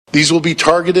These will be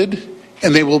targeted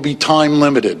and they will be time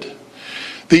limited.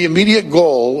 The immediate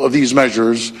goal of these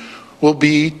measures will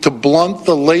be to blunt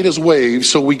the latest wave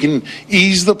so we can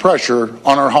ease the pressure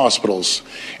on our hospitals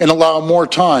and allow more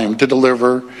time to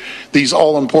deliver these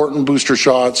all-important booster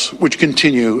shots, which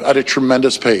continue at a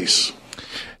tremendous pace.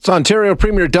 It's Ontario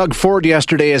Premier Doug Ford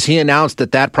yesterday as he announced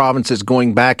that province is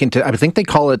going back into, I think they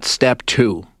call it step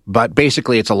 2. But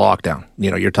basically, it's a lockdown.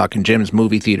 You're talking gyms,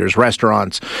 movie theaters,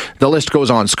 restaurants. The list goes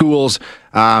on. Schools,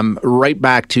 right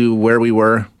back to where we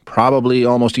were probably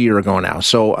almost a year ago now.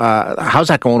 So how's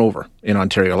that going over in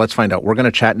Ontario? Let's find out. We're going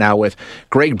to chat now with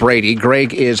Greg Brady.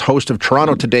 Greg is host of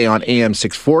Toronto Today on AM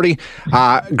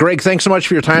 640. Greg, thanks so much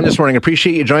for your time this morning.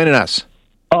 Appreciate you joining us.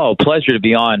 Oh, pleasure to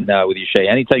be on with you, Shay.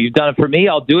 Anytime you've done it for me,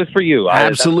 I'll do it for you.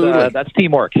 Absolutely. That's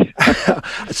teamwork.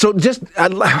 So just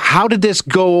how did this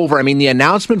go over? I mean, the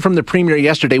announcement from the Premier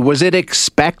yesterday, was it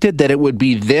expected that it would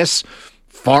be this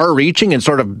far-reaching and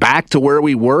sort of back to where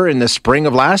we were in the spring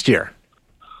of last year?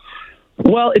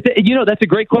 Well, that's a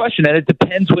great question, and it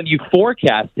depends when you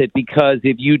forecast it, because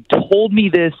if you told me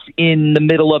this in the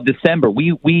middle of December,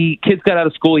 we kids got out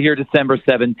of school here December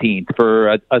 17th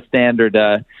for a standard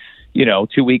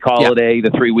 2-week holiday,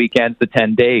 the 3 weekends, the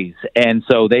 10 days. And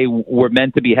so they were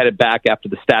meant to be headed back after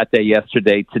the stat day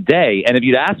yesterday, today. And if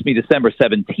you'd asked me December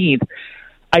 17th,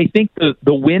 I think the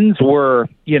wins were,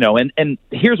 and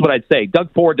here's what I'd say.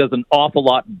 Doug Ford does an awful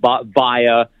lot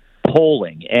via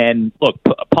polling. And look,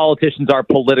 politicians are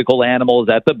political animals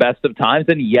at the best of times,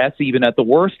 and yes, even at the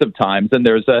worst of times. And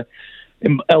there's a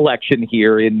election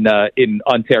here in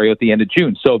Ontario at the end of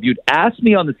June. So if you'd asked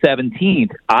me on the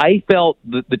 17th, I felt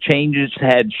that the changes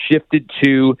had shifted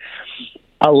to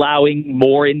allowing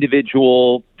more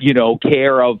individual,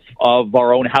 care of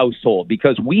our own household,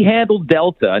 because we handled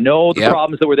Delta. I know the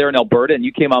problems that were there in Alberta, and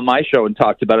you came on my show and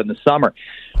talked about it in the summer.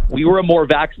 We were a more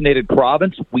vaccinated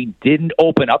province. We didn't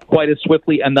open up quite as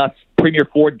swiftly, and thus Premier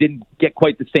Ford didn't get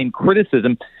quite the same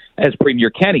criticism as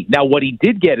Premier Kenney. Now, what he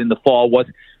did get in the fall was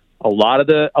a lot of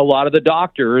the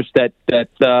doctors that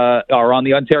are on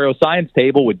the Ontario Science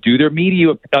Table would do their media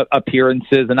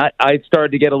appearances, and I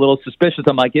started to get a little suspicious.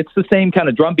 I'm like, it's the same kind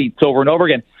of drumbeats over and over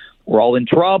again. We're all in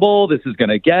trouble. This is going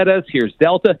to get us. Here's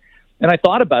Delta. And I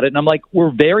thought about it, and I'm like,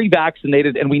 we're very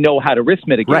vaccinated, and we know how to risk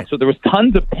mitigate. Right. So there was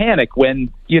tons of panic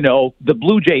when, the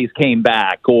Blue Jays came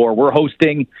back, or we're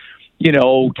hosting,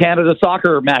 Canada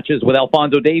soccer matches with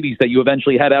Alphonso Davies that you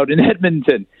eventually had out in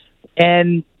Edmonton.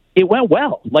 And it went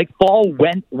well. Like, fall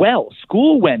went well.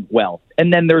 School went well.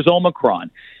 And then there's Omicron.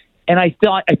 And I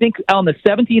think on the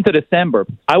 17th of December,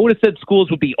 I would have said schools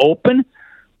would be open,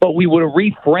 but we would have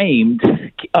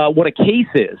reframed what a case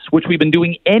is, which we've been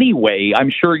doing anyway. I'm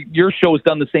sure your show's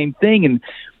done the same thing. And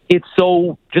it's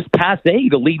so just passe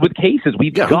to lead with cases.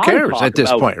 Who cares at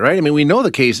this point, right? I mean, we know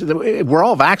the case. We're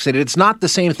all vaccinated. It's not the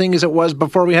same thing as it was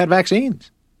before we had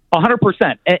vaccines.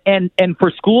 100%. And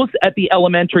for schools at the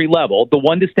elementary level, the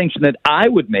one distinction that I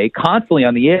would make constantly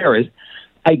on the air is,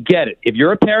 I get it. If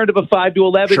you're a parent of a 5 to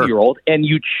 11-year-old and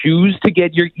you choose to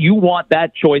you want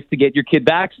that choice to get your kid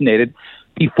vaccinated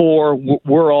before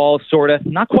we're all sort of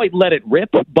not quite let it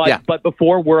rip, but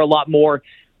before we're a lot more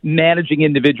managing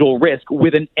individual risk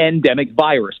with an endemic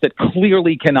virus that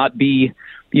clearly cannot be,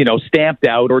 stamped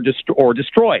out or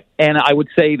destroyed. And I would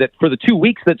say that for the 2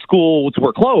 weeks that schools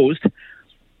were closed,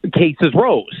 cases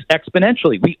rose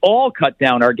exponentially. We all cut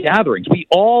down our gatherings. We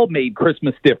all made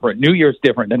Christmas different, New Year's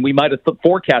different than we might have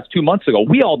forecast 2 months ago.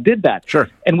 We all did that. Sure.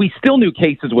 And we still knew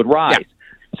cases would rise.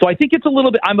 Yeah. So I think it's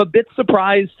I'm a bit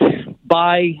surprised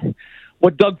by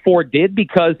what Doug Ford did,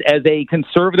 because as a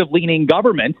conservative-leaning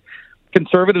government,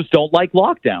 conservatives don't like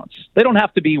lockdowns. They don't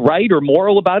have to be right or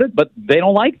moral about it, but they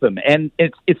don't like them. And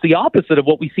it's the opposite of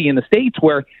what we see in the States,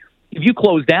 where if you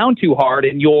close down too hard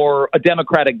and you're a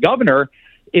Democratic governor,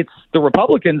 it's the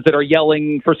Republicans that are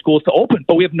yelling for schools to open.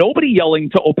 But we have nobody yelling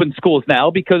to open schools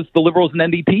now, because the Liberals and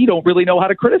NDP don't really know how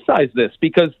to criticize this,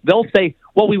 because they'll say,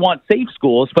 well, we want safe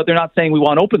schools, but they're not saying we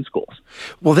want open schools.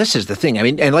 Well, this is the thing. I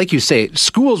mean, and like you say,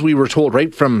 schools, we were told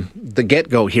right from the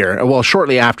get-go here, well,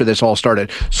 shortly after this all started,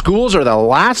 schools are the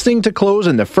last thing to close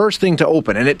and the first thing to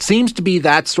open. And it seems to be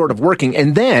that sort of working.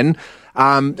 And then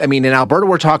in Alberta,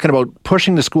 we're talking about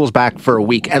pushing the schools back for a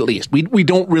week at least. We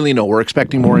don't really know. We're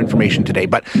expecting more information today,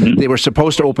 but they were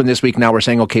supposed to open this week. Now we're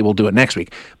saying, okay, we'll do it next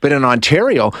week. But in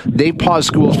Ontario, they paused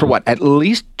schools for what, at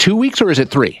least 2 weeks, or is it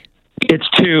 3? It's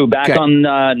 2, back on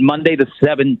Monday the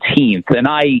 17th. And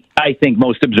I think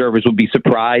most observers would be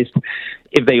surprised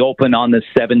if they open on the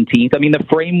 17th. I mean, the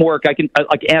framework,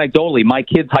 anecdotally, my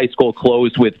kid's high school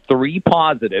closed with 3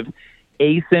 positive,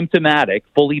 asymptomatic,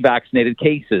 fully vaccinated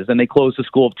cases, and they closed a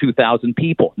school of 2,000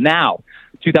 people. Now,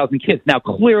 2,000 kids. Now,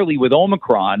 clearly with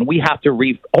Omicron, we have to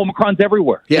Omicron's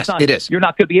everywhere. Yes, it is. You're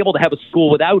not going to be able to have a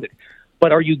school without it.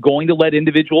 But are you going to let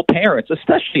individual parents,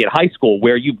 especially at high school,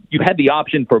 where you had the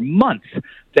option for months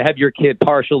to have your kid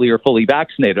partially or fully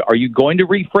vaccinated, are you going to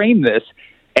reframe this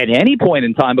at any point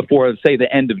in time before, say,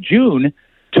 the end of June,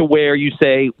 to where you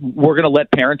say, we're going to let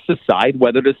parents decide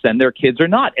whether to send their kids or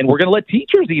not? And we're going to let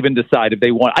teachers even decide if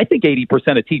they want. I think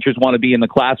 80% of teachers want to be in the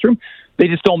classroom. They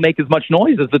just don't make as much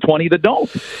noise as the 20 that don't.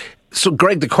 So,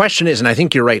 Greg, the question is, and I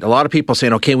think you're right, a lot of people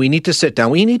saying, okay, we need to sit down.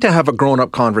 We need to have a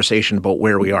grown-up conversation about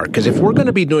where we are. Because if we're going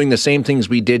to be doing the same things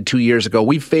we did 2 years ago,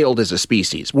 we've failed as a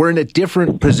species. We're in a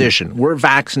different position. We're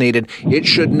vaccinated. It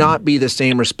should not be the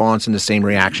same response and the same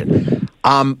reaction.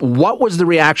 What was the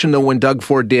reaction, though, when Doug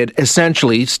Ford did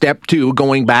essentially step 2,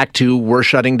 going back to we're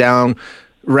shutting down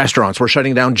restaurants, we're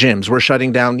shutting down gyms, we're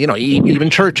shutting down, even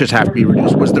churches have to be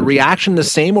reduced. Was the reaction the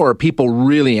same, or are people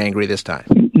really angry this time?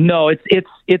 No, it's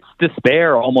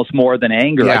despair almost more than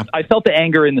anger. Yeah. I felt the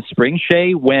anger in the spring,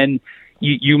 Shay, when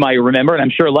you might remember, and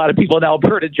I'm sure a lot of people in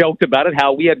Alberta joked about it,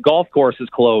 how we had golf courses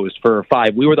closed for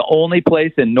 5. We were the only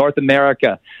place in North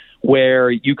America where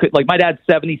you could, like, my dad's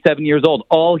 77 years old.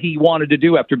 All he wanted to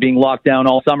do after being locked down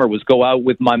all summer was go out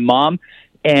with my mom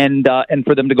and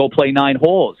for them to go play 9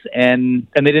 holes. And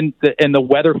they didn't, and the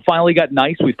weather finally got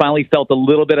nice. We finally felt a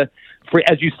little bit of free.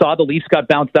 As you saw, the Leafs got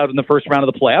bounced out in the first round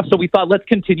of the playoffs. So we thought, let's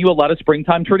continue a lot of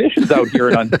springtime traditions out here.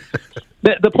 And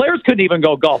the players couldn't even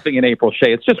go golfing in April,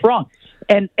 Shay. It's just wrong.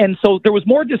 And so there was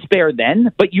more despair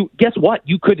then, but guess what?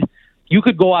 You could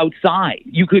go outside.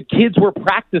 Kids were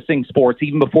practicing sports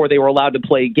even before they were allowed to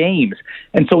play games.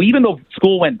 And so even though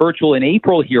school went virtual in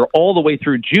April here all the way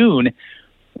through June,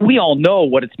 we all know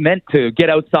what it's meant to get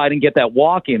outside and get that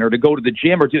walk in, or to go to the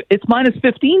gym, it's minus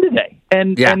 15 today.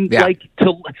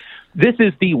 This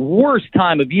is the worst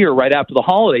time of year right after the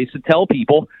holidays to tell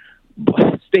people,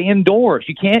 stay indoors.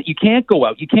 You can't go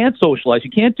out. You can't socialize.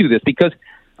 You can't do this because,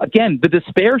 again, the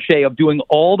despair, Shay, of doing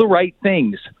all the right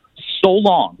things so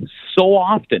long, so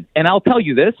often. And I'll tell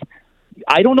you this,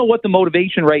 I don't know what the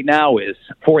motivation right now is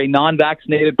for a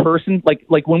non-vaccinated person.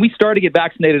 Like when we started to get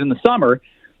vaccinated in the summer,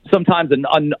 sometimes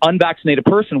an unvaccinated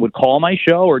person would call my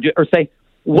show or say,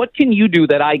 what can you do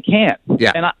that I can't?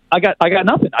 Yeah. And I got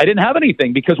nothing. I didn't have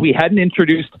anything because we hadn't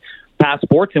introduced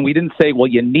passports, and we didn't say, well,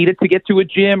 you need it to get to a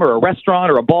gym or a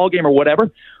restaurant or a ball game or whatever.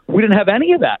 We didn't have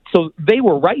any of that. So they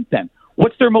were right then.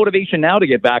 What's their motivation now to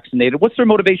get vaccinated? What's their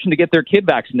motivation to get their kid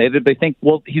vaccinated if they think,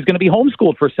 well, he's going to be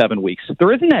homeschooled for 7 weeks?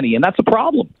 There isn't any, and that's a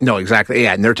problem. No, exactly.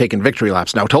 Yeah, and they're taking victory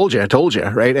laps now. I told you,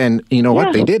 right? And you know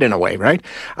what? They did in a way, right?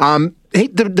 Hey,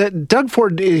 the Doug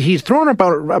Ford, he's throwing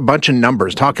about a bunch of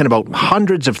numbers, talking about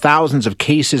hundreds of thousands of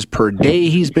cases per day,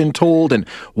 he's been told, and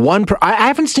I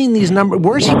haven't seen these numbers.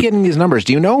 Where's he getting these numbers?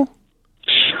 Do you know?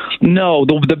 No,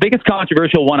 the biggest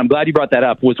controversial one, I'm glad you brought that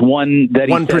up, was one that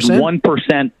he 1%? Said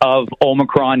 1% of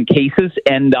Omicron cases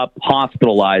end up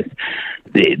hospitalized.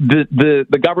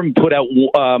 The government put out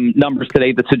numbers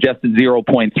today that suggested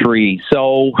 0.3.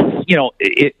 So,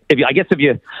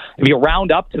 if you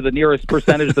round up to the nearest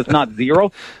percentage that's not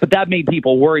zero, but that made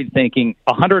people worried, thinking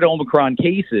 100 Omicron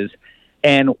cases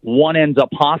and one ends up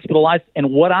hospitalized. And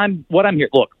what I'm here,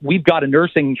 look, we've got a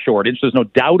nursing shortage. There's no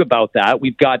doubt about that.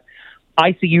 We've got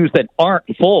ICUs that aren't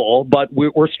full, but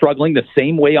we're struggling the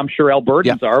same way I'm sure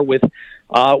Albertans are with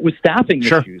staffing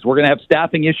issues. We're going to have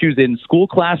staffing issues in school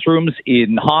classrooms,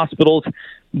 in hospitals.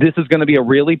 This is going to be a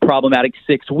really problematic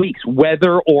 6 weeks,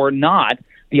 whether or not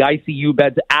the ICU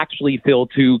beds actually fill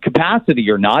to capacity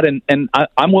or not. And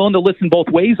I'm willing to listen both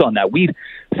ways on that.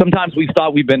 Sometimes we've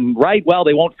thought we've been right. Well,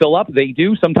 they won't fill up. They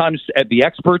do. Sometimes the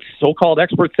so-called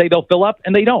experts say they'll fill up,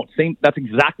 and they don't. That's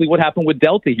exactly what happened with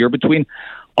Delta here between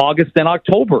August and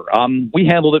October. We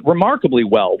handled it remarkably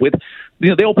well.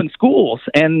 They opened schools,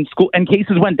 and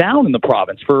cases went down in the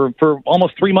province for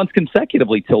almost 3 months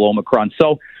consecutively till Omicron.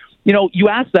 So, you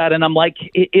ask that, and I'm like,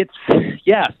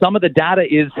 some of the data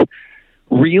is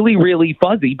really, really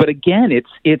fuzzy. But again,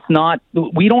 it's not.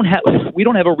 We don't have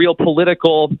a real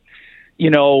political,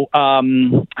 how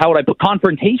would I put,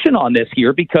 confrontation on this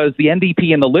here, because the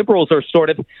NDP and the Liberals are sort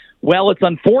of, well, it's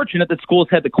unfortunate that schools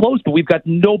had to close, but we've got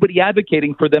nobody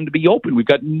advocating for them to be open. We've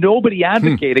got nobody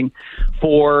advocating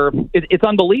for it's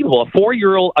unbelievable.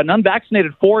 An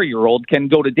unvaccinated 4-year-old can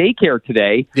go to daycare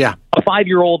today. Yeah. A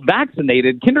 5-year-old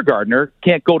vaccinated kindergartner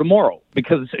can't go tomorrow.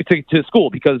 because to school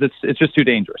because it's just too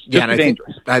dangerous. Just too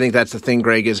dangerous. I think that's the thing,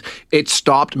 Greg, is it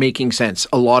stopped making sense.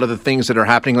 A lot of the things that are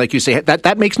happening, like you say,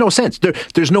 that makes no sense.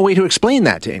 There's no way to explain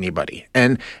that to anybody.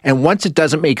 And once it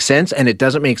doesn't make sense, and it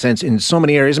doesn't make sense in so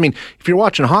many areas. I mean, if you're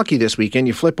watching hockey this weekend,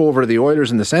 you flip over to the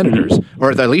Oilers and the Senators,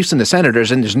 or the Leafs and the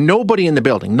Senators, and there's nobody in the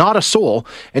building, not a soul.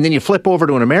 And then you flip over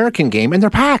to an American game, and they're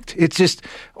packed. It's just,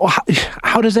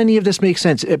 how does any of this make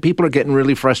sense? People are getting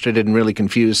really frustrated and really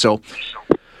confused. So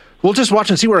we'll just watch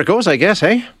and see where it goes, I guess,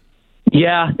 hey?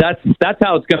 Yeah, that's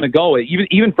how it's going to go.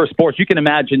 Even for sports, you can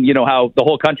imagine, how the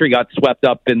whole country got swept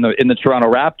up in the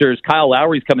Toronto Raptors. Kyle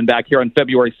Lowry's coming back here on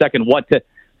February 2nd. What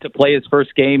to play his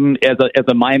first game as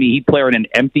a Miami Heat player in an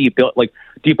empty building? Like,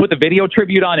 do you put the video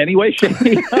tribute on anyway, Shane?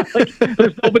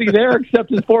 There's nobody there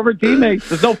except his former teammates.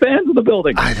 There's no fans in the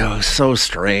building. I know, so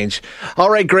strange. All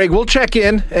right, Greg, we'll check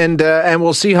in and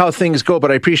we'll see how things go.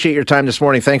 But I appreciate your time this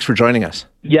morning. Thanks for joining us.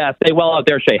 Yeah, stay well out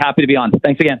there, Shay. Happy to be on.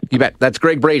 Thanks again. You bet. That's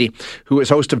Greg Brady, who is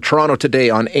host of Toronto Today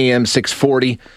on AM 640.